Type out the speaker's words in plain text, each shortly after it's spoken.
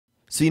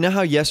So you know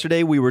how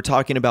yesterday we were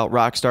talking about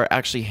Rockstar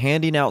actually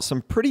handing out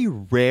some pretty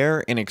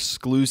rare and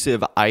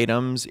exclusive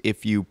items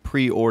if you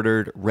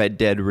pre-ordered Red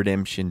Dead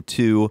Redemption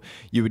 2.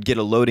 You would get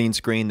a loading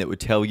screen that would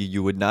tell you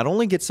you would not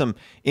only get some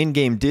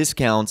in-game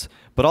discounts,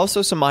 but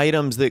also some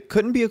items that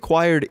couldn't be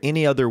acquired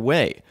any other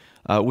way,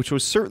 which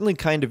was certainly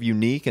kind of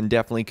unique and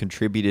definitely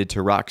contributed to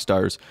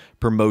Rockstar's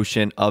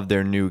promotion of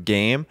their new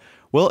game.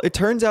 Well, it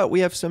turns out we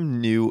have some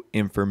new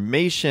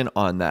information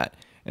on that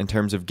in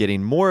terms of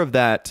getting more of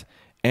that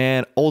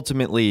and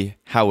ultimately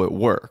how it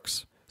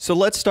works. So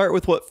let's start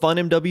with what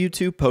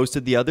FunMW2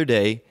 posted the other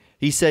day.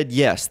 He said,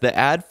 yes, the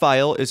ad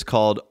file is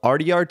called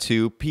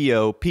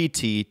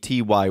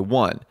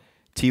RDR2POPTTY1.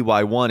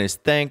 TY1 is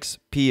thanks,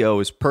 PO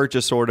is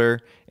purchase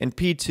order, and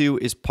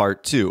P2 is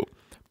part 2.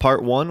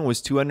 Part 1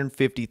 was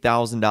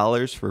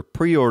 $250,000 for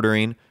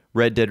pre-ordering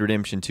Red Dead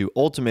Redemption 2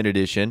 Ultimate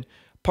Edition.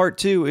 Part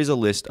 2 is a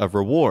list of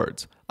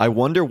rewards. I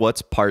wonder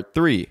what's part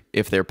 3,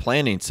 if they're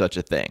planning such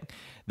a thing.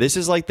 This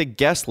is like the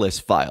guest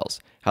list files,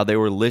 how they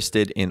were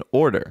listed in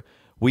order.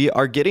 We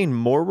are getting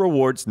more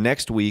rewards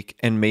next week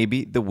and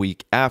maybe the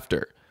week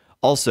after.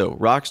 Also,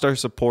 Rockstar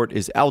support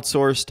is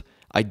outsourced.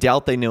 I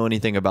doubt they know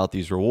anything about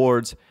these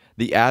rewards.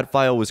 The ad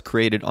file was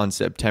created on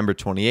September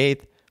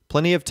 28th.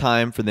 Plenty of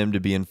time for them to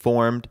be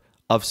informed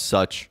of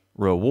such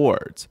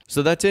rewards.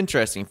 So that's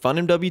interesting.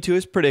 FunMW2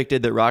 has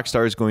predicted that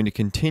Rockstar is going to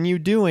continue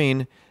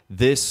doing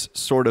this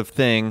sort of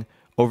thing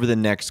over the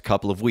next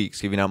couple of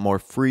weeks, giving out more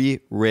free,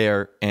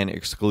 rare, and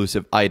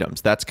exclusive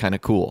items. That's kind of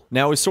cool.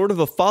 Now, as sort of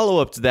a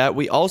follow-up to that,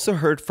 we also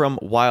heard from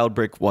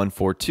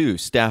WildBrick142,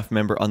 staff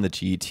member on the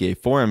GTA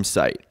forum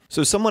site.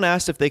 So someone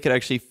asked if they could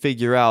actually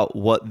figure out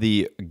what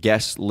the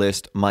guest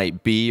list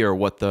might be or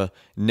what the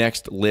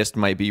next list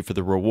might be for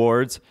the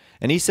rewards.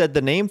 And he said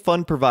the name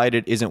Fun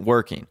provided isn't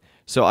working.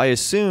 So I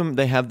assume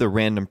they have the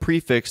random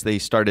prefix they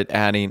started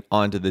adding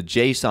onto the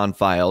JSON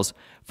files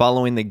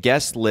following the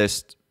guest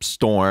list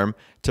storm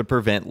to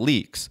prevent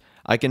leaks.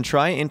 I can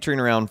try entering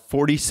around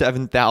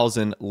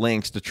 47,000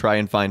 links to try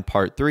and find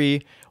part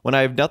 3 when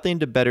I have nothing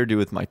to better do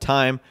with my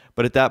time,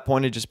 but at that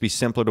point it'd just be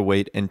simpler to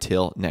wait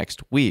until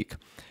next week.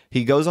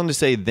 He goes on to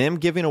say them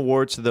giving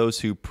awards to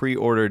those who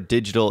pre-ordered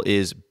digital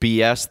is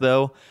BS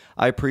though.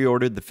 I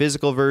pre-ordered the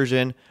physical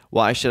version.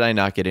 Why should I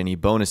not get any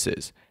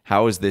bonuses?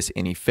 How is this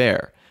any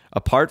fair?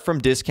 Apart from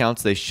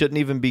discounts, they shouldn't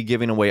even be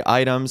giving away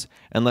items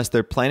unless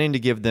they're planning to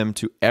give them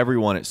to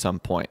everyone at some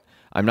point.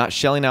 I'm not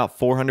shelling out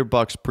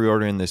 $400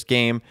 pre-ordering this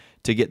game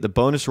to get the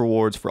bonus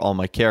rewards for all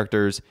my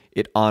characters.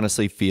 It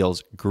honestly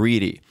feels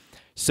greedy.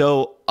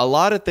 So a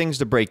lot of things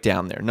to break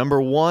down there.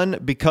 Number one,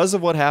 because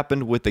of what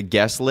happened with the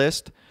guest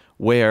list,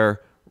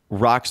 where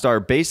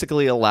Rockstar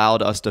basically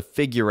allowed us to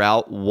figure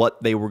out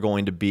what they were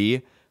going to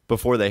be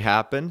before they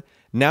happened,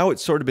 now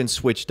it's sort of been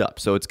switched up.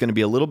 So it's going to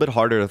be a little bit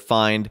harder to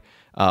find.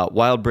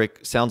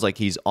 Wildbrick sounds like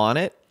he's on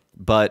it,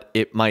 but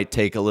it might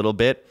take a little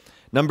bit.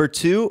 Number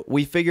two,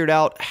 we figured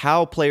out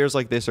how players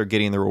like this are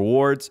getting the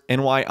rewards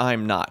and why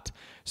I'm not.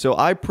 So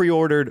I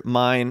pre-ordered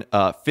mine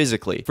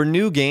physically. For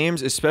new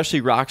games,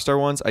 especially Rockstar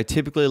ones, I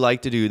typically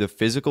like to do the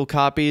physical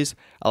copies.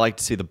 I like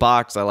to see the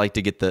box. I like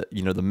to get the,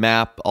 the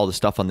map, all the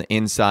stuff on the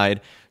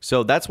inside.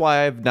 So that's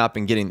why I've not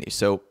been getting these.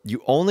 So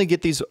you only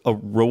get these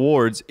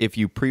rewards if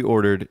you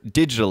pre-ordered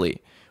digitally,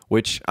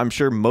 which I'm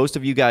sure most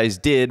of you guys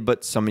did,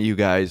 but some of you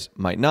guys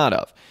might not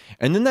have.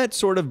 And then that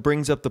sort of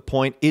brings up the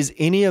point, is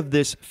any of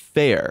this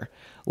fair?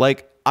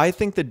 Like, I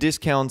think the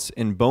discounts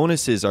and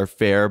bonuses are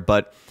fair,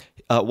 but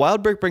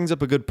Wildbrick brings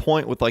up a good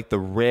point with like the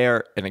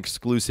rare and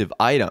exclusive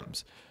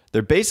items.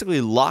 They're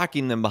basically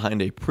locking them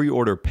behind a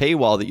pre-order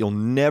paywall that you'll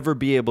never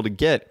be able to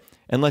get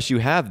unless you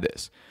have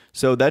this.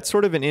 So that's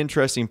sort of an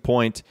interesting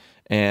point,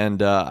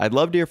 and I'd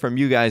love to hear from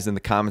you guys in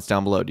the comments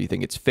down below. Do you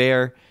think it's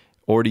fair?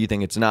 Or do you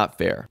think it's not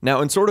fair?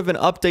 Now, in sort of an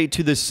update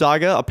to this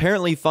saga,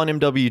 apparently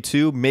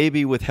FunMW2,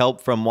 maybe with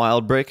help from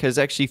Wildbrick, has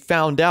actually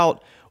found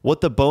out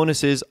what the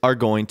bonuses are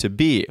going to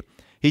be.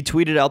 He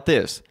tweeted out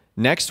this: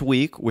 next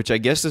week, which I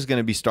guess is going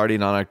to be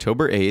starting on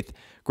October 8th,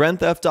 Grand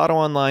Theft Auto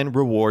Online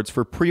rewards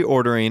for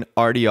pre-ordering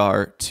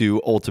RDR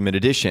 2 Ultimate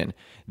Edition,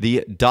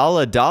 the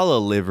Dalla Dalla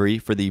livery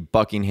for the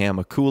Buckingham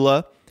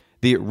Akula,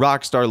 the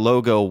Rockstar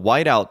logo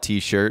whiteout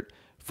t-shirt,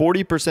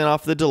 40%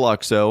 off the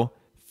Deluxo,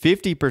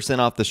 50%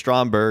 off the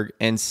Stromberg,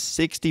 and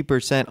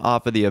 60%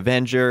 off of the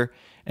Avenger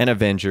and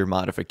Avenger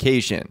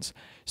modifications.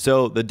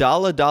 So the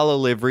Dalla Dalla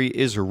livery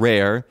is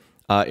rare.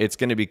 It's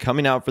going to be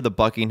coming out for the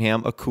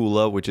Buckingham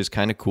Akula, which is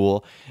kind of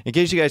cool. In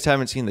case you guys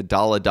haven't seen the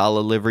Dalla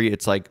Dalla livery,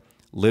 it's like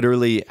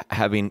literally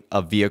having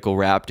a vehicle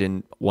wrapped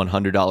in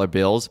 $100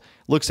 bills.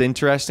 Looks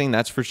interesting,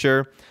 that's for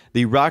sure.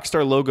 The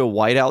Rockstar logo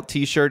whiteout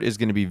t-shirt is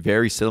going to be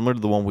very similar to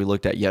the one we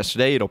looked at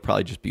yesterday. It'll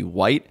probably just be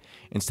white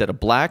instead of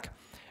black.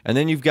 And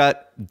then you've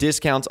got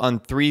discounts on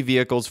 3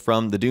 vehicles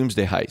from the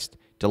Doomsday Heist: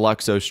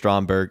 Deluxo,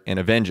 Stromberg, and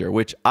Avenger,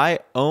 which I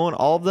own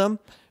all of them.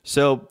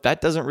 So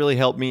that doesn't really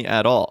help me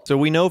at all. So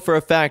we know for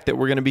a fact that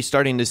we're going to be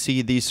starting to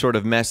see these sort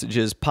of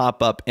messages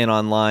pop up in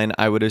online.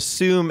 I would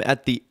assume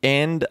at the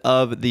end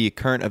of the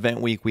current event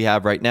week we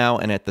have right now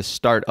and at the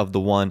start of the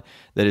one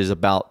that is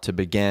about to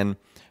begin.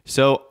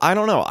 So I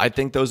don't know. I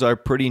think those are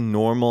pretty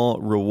normal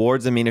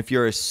rewards. I mean, if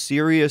you're a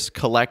serious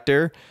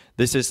collector,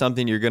 this is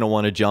something you're going to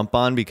want to jump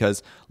on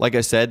because, like I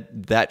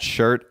said, that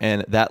shirt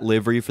and that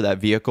livery for that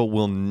vehicle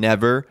will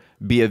never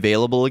be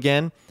available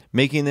again,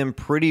 making them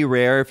pretty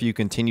rare if you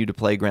continue to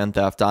play Grand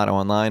Theft Auto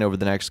Online over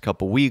the next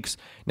couple weeks,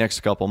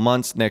 next couple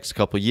months, next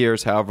couple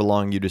years, however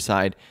long you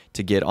decide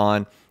to get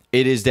on.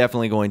 It is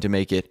definitely going to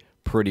make it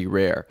pretty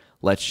rare.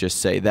 Let's just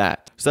say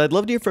that. So I'd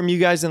love to hear from you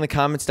guys in the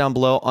comments down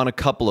below on a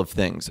couple of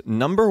things.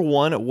 Number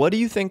one, what do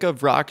you think of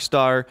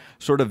Rockstar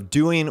sort of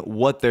doing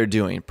what they're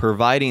doing,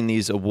 providing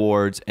these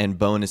awards and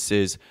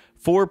bonuses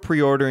for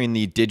pre-ordering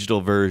the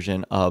digital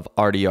version of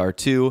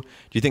RDR2? Do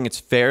you think it's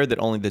fair that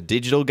only the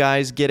digital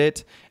guys get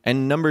it?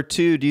 And number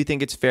two, do you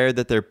think it's fair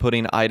that they're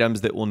putting items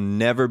that will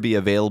never be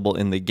available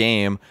in the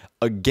game,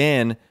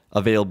 again,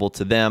 available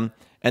to them?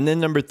 And then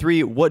number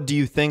three, what do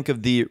you think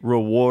of the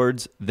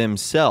rewards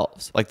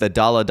themselves? Like the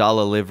Dala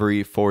Dala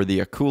livery for the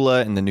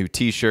Akula and the new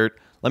t-shirt.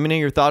 Let me know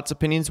your thoughts,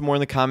 opinions, more in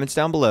the comments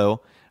down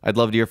below. I'd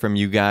love to hear from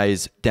you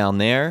guys down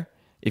there.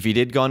 If you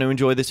did go on to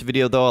enjoy this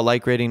video though, a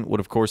like rating would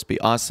of course be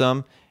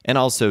awesome. And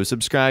also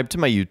subscribe to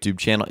my YouTube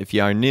channel if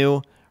you are new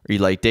or you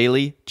like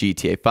daily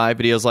GTA 5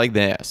 videos like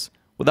this.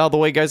 Without the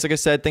way guys, like I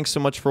said, thanks so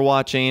much for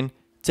watching.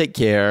 Take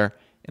care,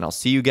 and I'll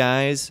see you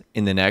guys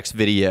in the next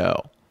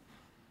video.